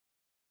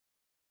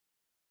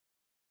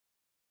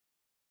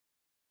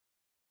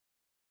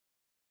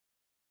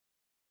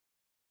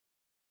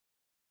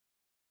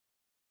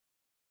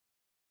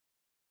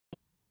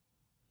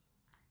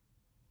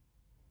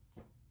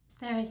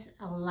There's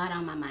a lot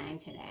on my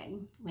mind today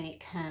when it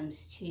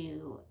comes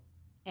to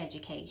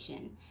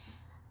education.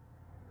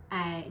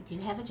 I do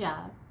have a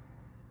job.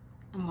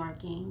 I'm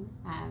working.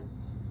 I've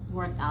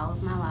worked all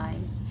of my life,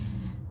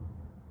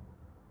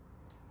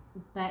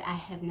 but I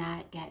have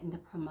not gotten the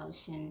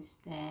promotions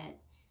that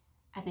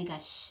I think I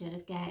should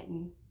have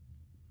gotten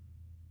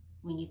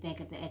when you think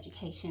of the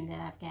education that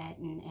I've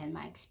gotten and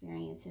my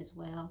experience as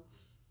well.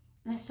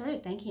 And I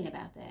started thinking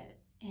about that.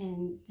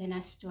 And then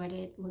I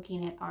started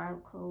looking at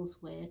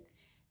articles with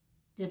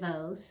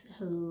DeVos,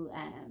 who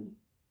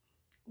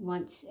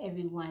wants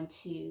everyone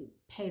to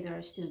pay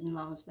their student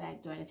loans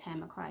back during a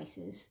time of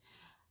crisis,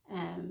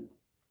 um,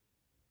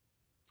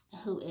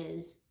 who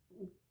is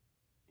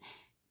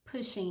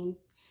pushing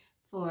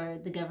for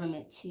the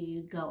government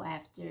to go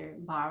after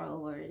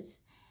borrowers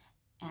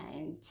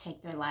and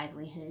take their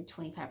livelihood,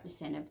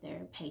 25% of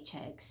their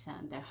paychecks,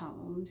 their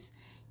homes,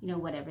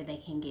 whatever they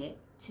can get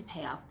to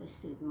pay off the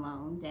student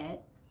loan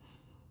debt.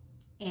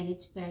 And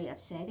it's very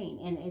upsetting.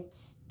 And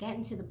it's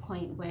gotten to the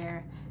point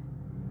where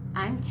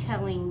I'm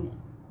telling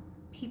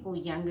people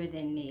younger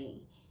than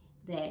me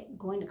that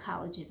going to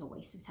college is a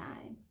waste of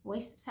time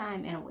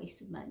and a waste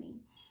of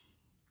money.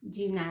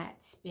 Do not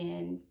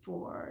spend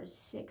for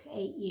 6,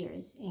 8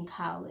 years in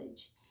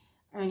college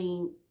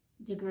earning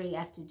degree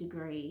after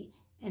degree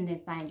and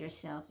then find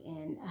yourself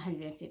in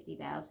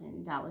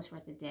 $150,000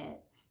 worth of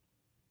debt.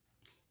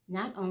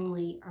 Not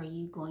only are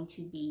you going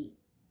to be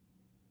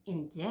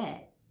in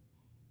debt,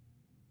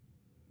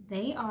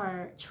 they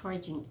are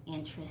charging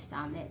interest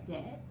on that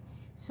debt.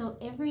 So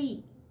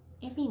every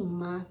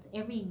month,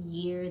 every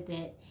year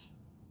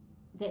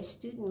that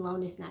student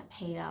loan is not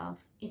paid off,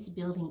 it's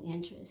building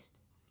interest.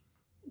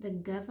 The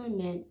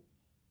government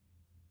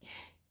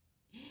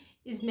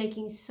is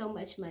making so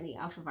much money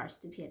off of our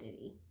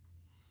stupidity.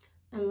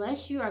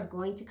 Unless you are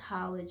going to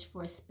college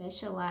for a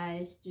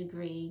specialized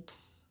degree,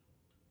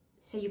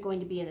 say you're going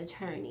to be an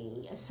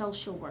attorney, a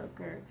social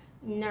worker,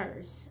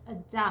 nurse, a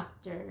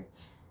doctor,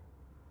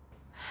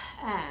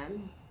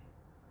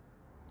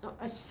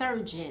 a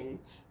surgeon,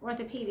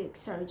 orthopedic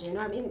surgeon,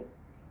 or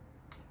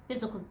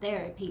physical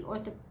therapy,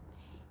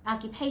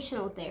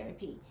 occupational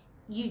therapy,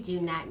 you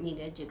do not need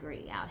a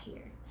degree out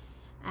here.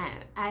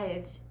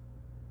 I've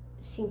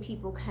seen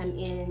people come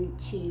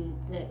into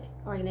the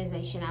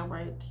organization I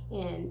work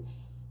in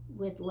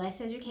with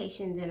less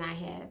education than I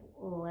have,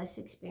 less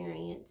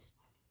experience,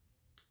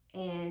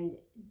 and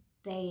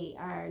they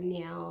are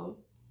now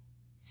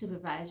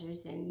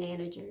supervisors and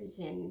managers,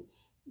 and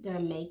they're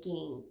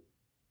making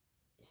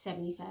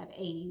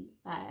 $75,000,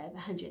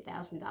 $85,000,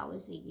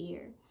 $100,000 a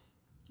year.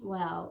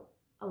 Well,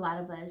 a lot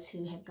of us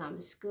who have gone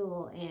to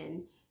school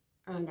and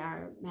earned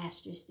our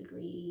master's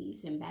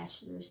degrees and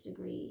bachelor's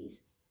degrees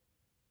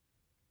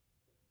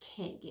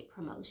can't get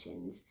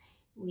promotions.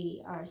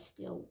 We are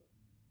still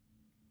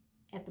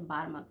at the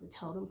bottom of the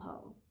totem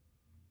pole.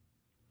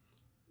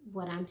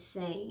 What I'm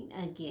saying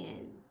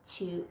again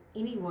to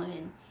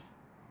anyone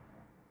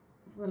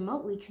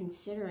remotely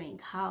considering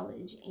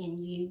college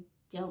and you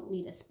don't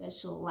need a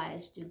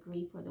specialized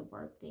degree for the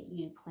work that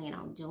you plan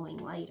on doing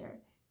later,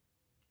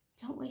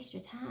 don't waste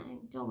your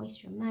time. Don't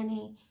waste your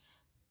money.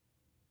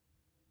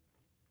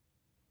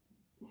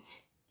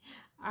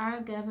 Our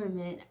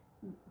government,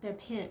 they're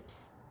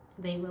pimps.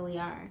 They really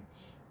are.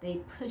 They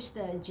push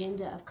the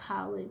agenda of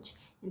college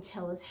and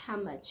tell us how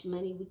much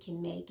money we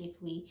can make if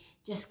we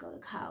just go to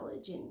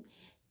college. And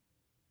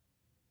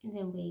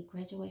then we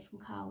graduate from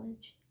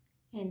college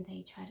and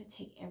they try to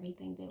take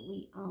everything that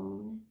we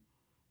own.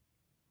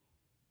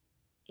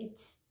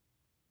 It's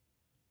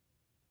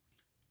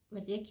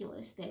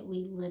ridiculous that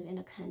we live in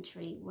a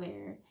country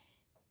where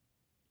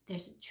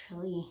there's a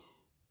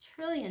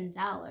trillion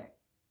dollar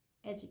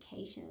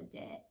educational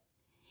debt.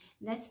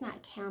 That's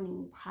not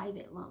counting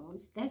private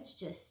loans. That's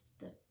just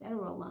the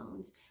federal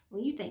loans.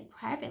 When you think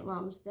private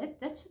loans,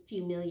 that's a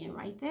few million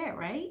right there,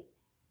 right?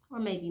 Or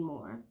maybe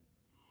more.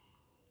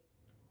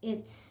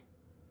 It's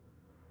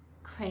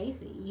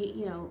crazy.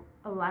 You know,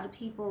 a lot of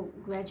people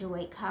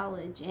graduate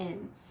college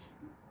and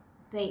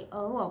they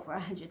owe over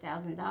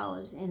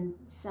 $100,000, and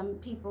some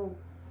people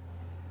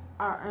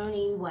are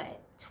earning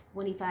what,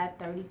 $25,000,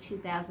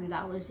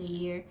 $32,000 a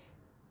year,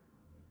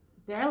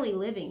 barely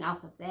living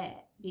off of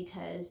that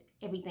because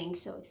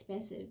everything's so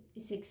expensive.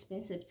 It's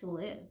expensive to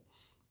live.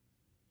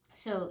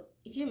 So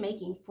if you're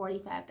making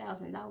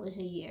 $45,000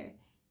 a year,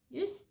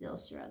 you're still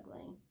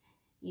struggling,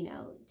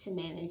 to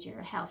manage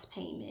your house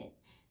payment,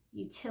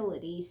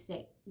 utilities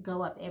that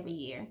go up every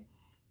year,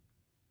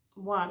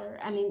 water.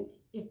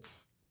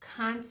 It's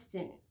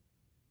constant,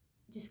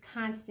 just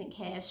constant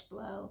cash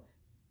flow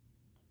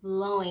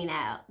blowing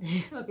out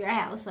of your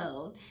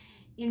household,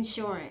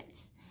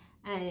 insurance,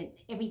 and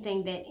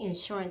everything that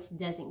insurance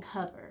doesn't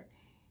cover.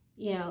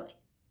 The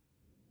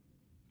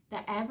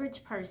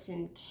average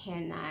person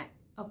cannot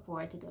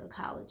afford to go to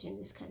college in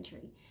this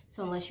country.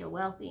 So unless you're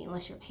wealthy,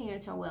 unless your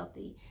parents are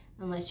wealthy,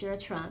 unless you're a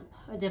Trump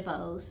or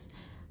DeVos,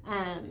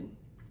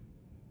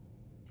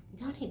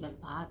 don't even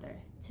bother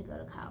to go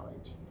to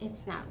college.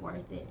 It's not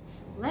worth it.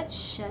 Let's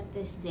shut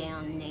this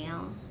down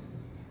now.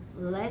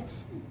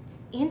 Let's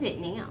end it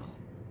now.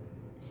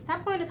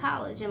 Stop going to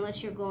college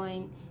unless you're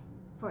going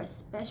for a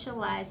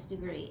specialized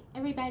degree.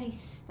 Everybody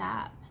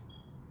stop.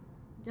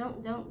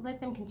 Don't let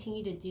them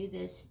continue to do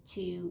this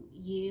to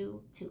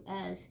you, to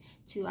us,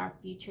 to our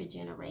future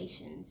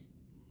generations.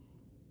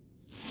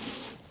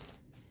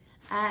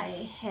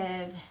 I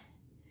have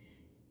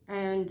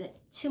earned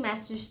 2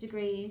 master's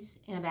degrees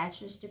and a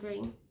bachelor's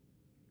degree.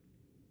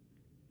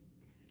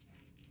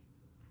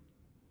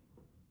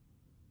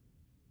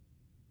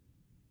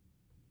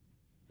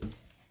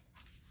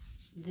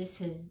 This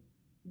has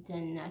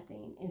done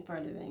nothing in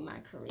furthering my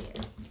career.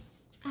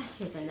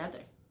 Here's another.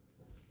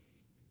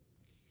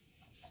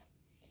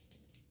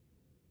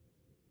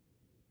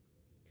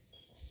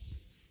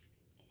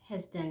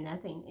 Has done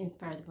nothing in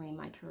furthering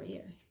my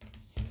career.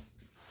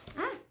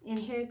 And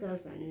here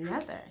goes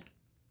another.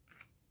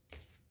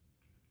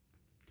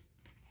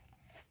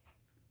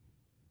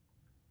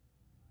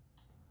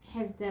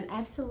 Has done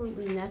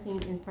absolutely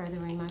nothing in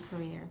furthering my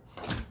career.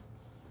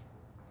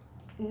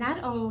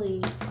 Not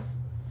only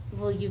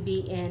will you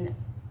be in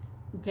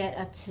debt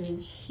up to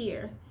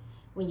here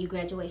when you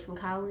graduate from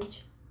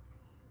college,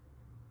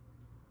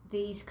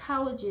 these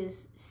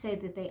colleges say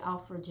that they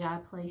offer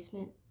job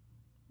placement,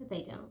 but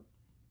they don't.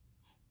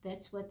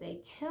 That's what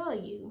they tell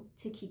you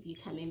to keep you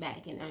coming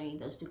back and earning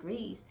those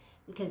degrees,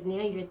 because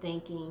now you're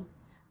thinking,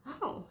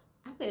 oh,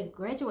 I'm going to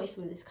graduate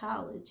from this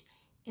college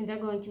and they're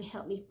going to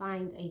help me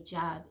find a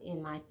job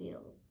in my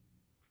field.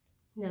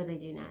 No, they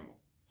do not.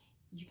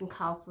 You can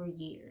call for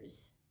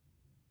years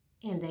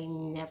and they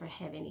never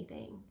have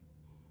anything,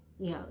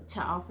 to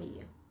offer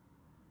you.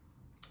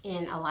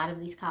 And a lot of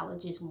these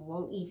colleges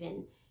won't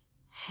even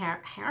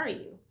hire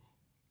you,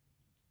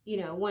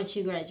 once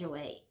you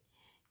graduate.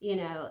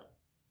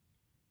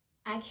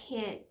 I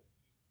can't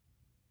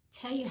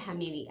tell you how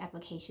many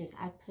applications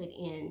I've put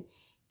in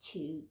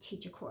to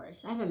teach a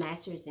course. I have a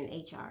master's in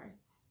HR,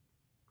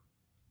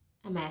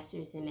 a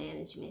master's in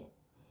management.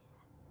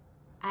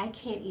 I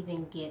can't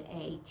even get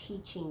a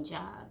teaching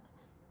job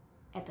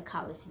at the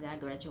college that I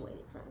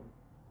graduated from.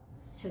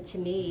 So to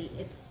me,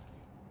 it's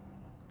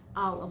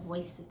all a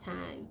waste of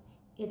time.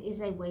 It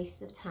is a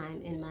waste of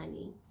time and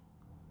money.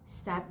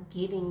 Stop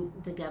giving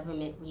the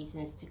government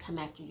reasons to come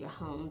after your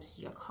homes,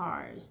 your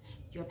cars,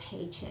 your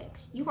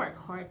paychecks. You work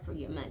hard for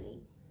your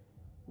money.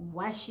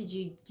 Why should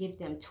you give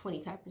them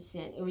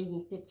 25% or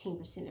even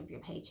 15% of your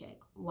paycheck?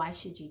 Why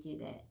should you do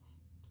that?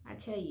 I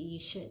tell you, you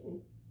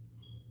shouldn't.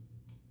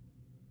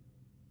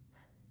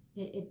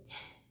 Over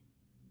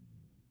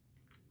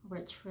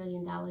 $1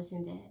 trillion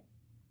in debt.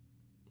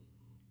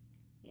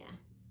 Yeah.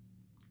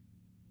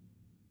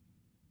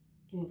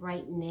 And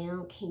right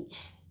now,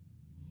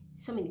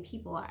 so many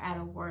people are out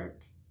of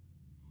work.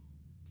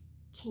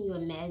 Can you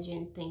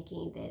imagine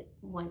thinking that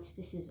once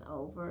this is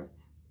over,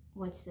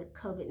 once the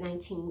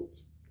COVID-19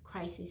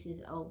 crisis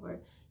is over,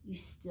 you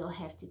still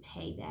have to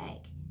pay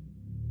back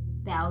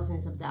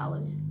thousands of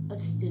dollars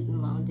of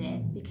student loan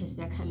debt because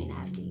they're coming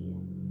after you?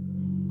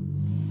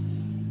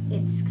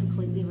 It's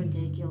completely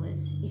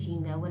ridiculous. If you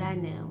know what I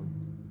know,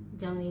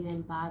 don't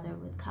even bother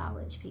with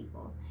college,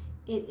 people.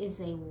 It is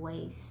a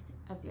waste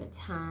of your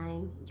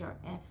time, your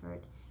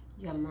effort,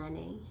 your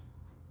money.